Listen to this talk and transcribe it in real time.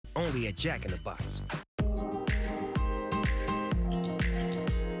only at Jack in the Box.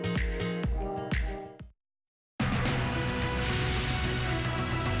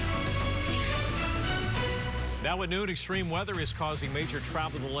 Now at noon, extreme weather is causing major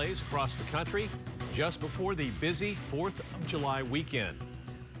travel delays across the country just before the busy 4th of July weekend.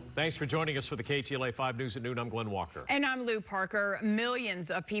 Thanks for joining us for the KTLA 5 News at noon. I'm Glenn Walker. And I'm Lou Parker. Millions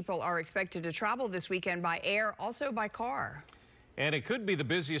of people are expected to travel this weekend by air, also by car. And it could be the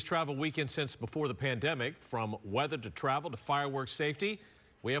busiest travel weekend since before the pandemic. From weather to travel to fireworks safety,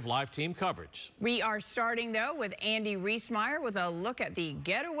 we have live team coverage. We are starting, though, with Andy Reesmeyer with a look at the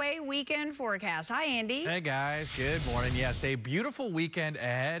getaway weekend forecast. Hi, Andy. Hey, guys. Good morning. Yes, a beautiful weekend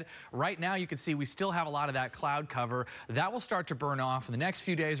ahead. Right now, you can see we still have a lot of that cloud cover. That will start to burn off. And the next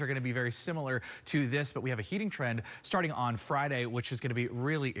few days are going to be very similar to this, but we have a heating trend starting on Friday, which is going to be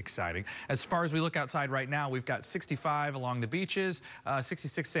really exciting. As far as we look outside right now, we've got 65 along the beaches,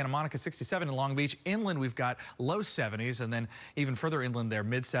 66 Santa Monica, 67 in Long Beach. Inland, we've got low 70s, and then even further inland there,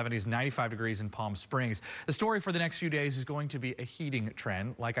 mid-70s, 95 degrees in Palm Springs. The story for the next few days is going to be a heating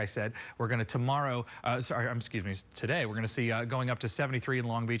trend. Like I said, we're going to today we're going to see going up to 73 in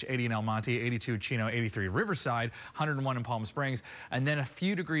Long Beach, 80 in El Monte, 82 Chino, 83 Riverside, 101 in Palm Springs, and then a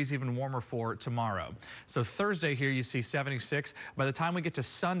few degrees even warmer for tomorrow. So Thursday here you see 76. By the time we get to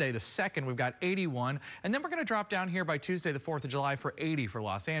Sunday, the 2nd, we've got 81, and then we're going to drop down here by Tuesday, the 4th of July for 80 for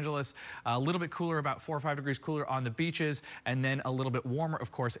Los Angeles. A little bit cooler, about 4 or 5 degrees cooler on the beaches, and then a little bit warmer, of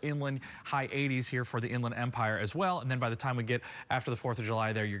course, inland, high 80s here for the Inland Empire as well. And then by the time we get after the 4th of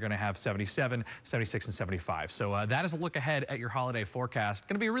July there, you're going to have 77, 76, and 75. So that is a look ahead at your holiday forecast.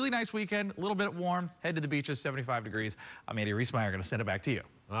 Going to be a really nice weekend, a little bit warm, head to the beaches, 75 degrees. I'm Andy Reesmeyer, going to send it back to you.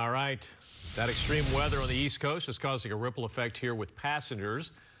 All right. That extreme weather on the East Coast is causing a ripple effect here with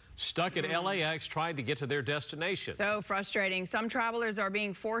passengers stuck at LAX trying to get to their destination. So frustrating. Some travelers are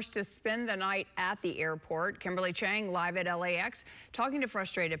being forced to spend the night at the airport. Kimberly Chang live at LAX talking to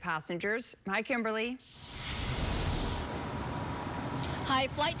frustrated passengers. Hi, Kimberly. Hi,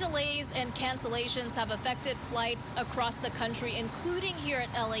 flight delays and cancellations have affected flights across the country, including here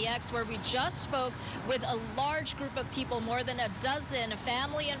at LAX, where we just spoke with a large group of people, more than a dozen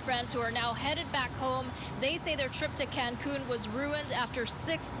family and friends who are now headed back home. They say their trip to Cancun was ruined after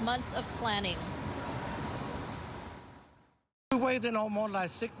 6 months of planning. We waited almost like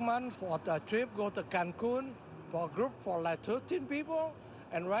 6 months for the trip, go to Cancun for a group for like 13 people.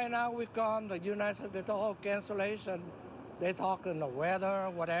 And right now we come the United States, the whole cancellation. They talking the weather,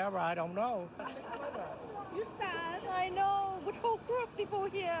 whatever, I don't know. You're sad. I know, with whole group of people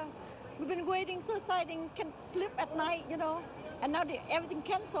here. We've been waiting so exciting, can sleep at night, you know, and now everything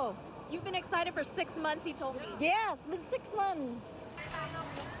canceled. You've been excited for 6 months, he told me. Yes, been 6 months.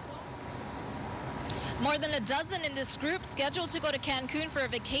 More than a dozen in this group scheduled to go to Cancun for a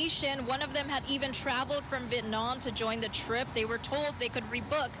vacation. One of them had even traveled from Vietnam to join the trip. They were told they could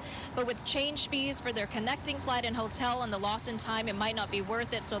rebook, but with change fees for their connecting flight and hotel and the loss in time, it might not be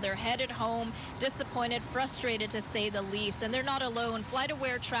worth it. So they're headed home, disappointed, frustrated to say the least. And they're not alone.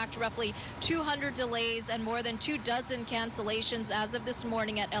 FlightAware tracked roughly 200 delays and more than 24 cancellations as of this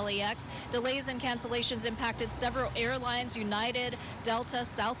morning at LAX. Delays and cancellations impacted several airlines. United, Delta,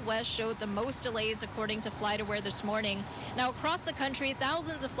 Southwest showed the most delays according to FlightAware this morning. Now across the country,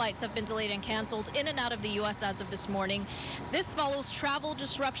 thousands of flights have been delayed and canceled in and out of the U.S. as of this morning. This follows travel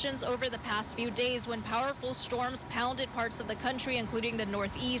disruptions over the past few days when powerful storms pounded parts of the country, including the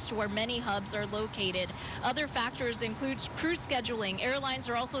Northeast, where many hubs are located. Other factors include crew scheduling. Airlines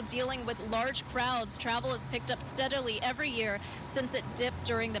are also dealing with large crowds. Travel has picked up steadily every year since it dipped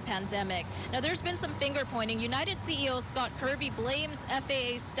during the pandemic. Now there's been some finger pointing. United CEO Scott Kirby blames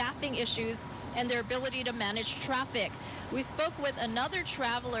FAA staffing issues and their ability to manage traffic. We spoke with another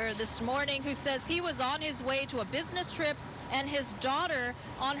traveler this morning who says he was on his way to a business trip and his daughter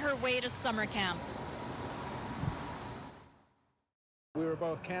on her way to summer camp. We were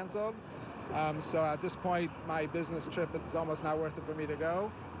both canceled, so at this point my business trip, it's almost not worth it for me to go,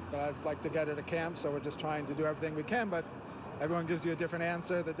 but I'd like to get her to camp, so we're just trying to do everything we can, but everyone gives you a different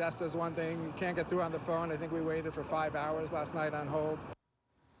answer. The desk says one thing, you can't get through on the phone. I think we waited for 5 hours last night on hold.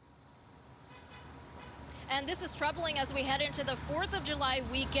 And this is troubling as we head into the 4th of July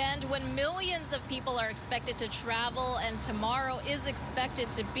weekend when millions of people are expected to travel, and tomorrow is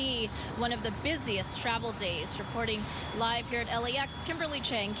expected to be one of the busiest travel days. Reporting live here at LAX, Kimberly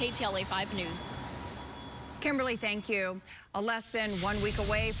Chang, KTLA 5 News. Kimberly, thank you. Less than 1 week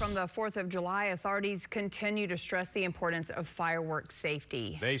away from the 4th of July, authorities continue to stress the importance of fireworks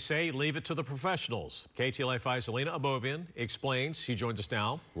safety. They say leave it to the professionals. KTLA 5's Alina Abovian explains. She joins us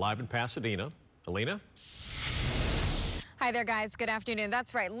now live in Pasadena. Alina? Hi there, guys. Good afternoon.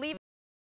 That's right. Leave